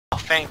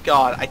Thank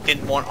God, I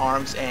didn't want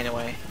arms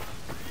anyway.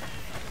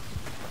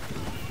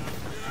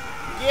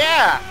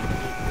 Yeah!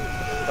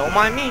 Don't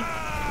mind me.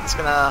 It's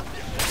gonna...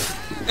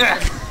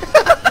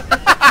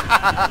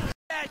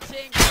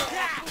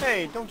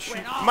 Hey, don't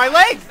shoot. My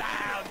leg!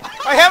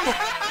 I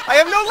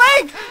have no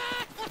leg!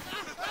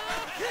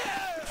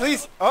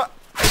 Please. Oh,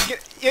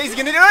 yeah, he's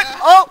gonna do it.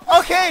 Oh,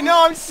 okay,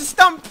 no, I'm just a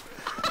stump.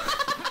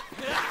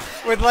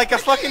 With like a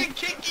fucking... I can't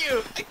even kick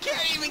you! I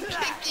can't even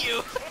kick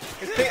you!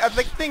 A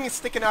big thing is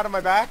sticking out of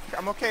my back.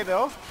 I'm okay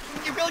though.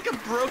 You feel like a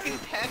broken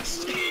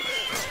text.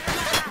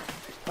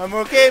 I'm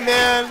okay,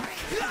 man.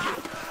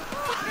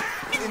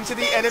 Into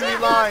the enemy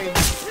line.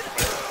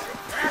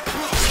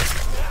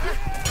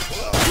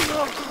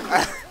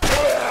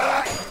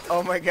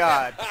 Oh my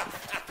God.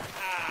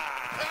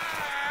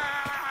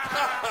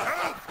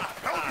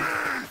 Help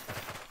me!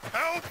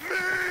 Help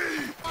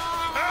me!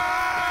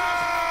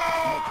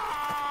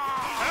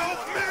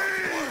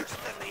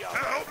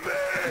 Help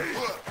me!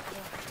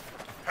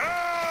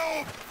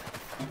 Help!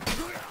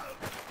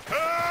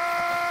 Help!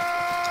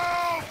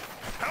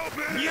 Help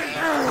me!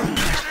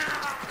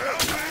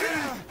 Help me!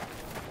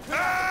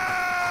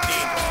 Help!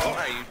 What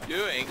are you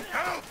doing?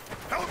 Help!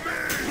 Help me!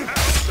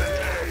 Help me!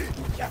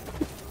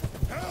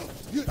 Help!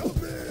 Help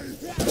me!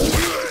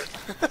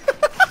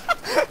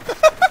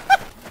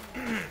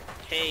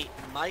 Hey,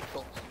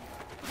 Michael.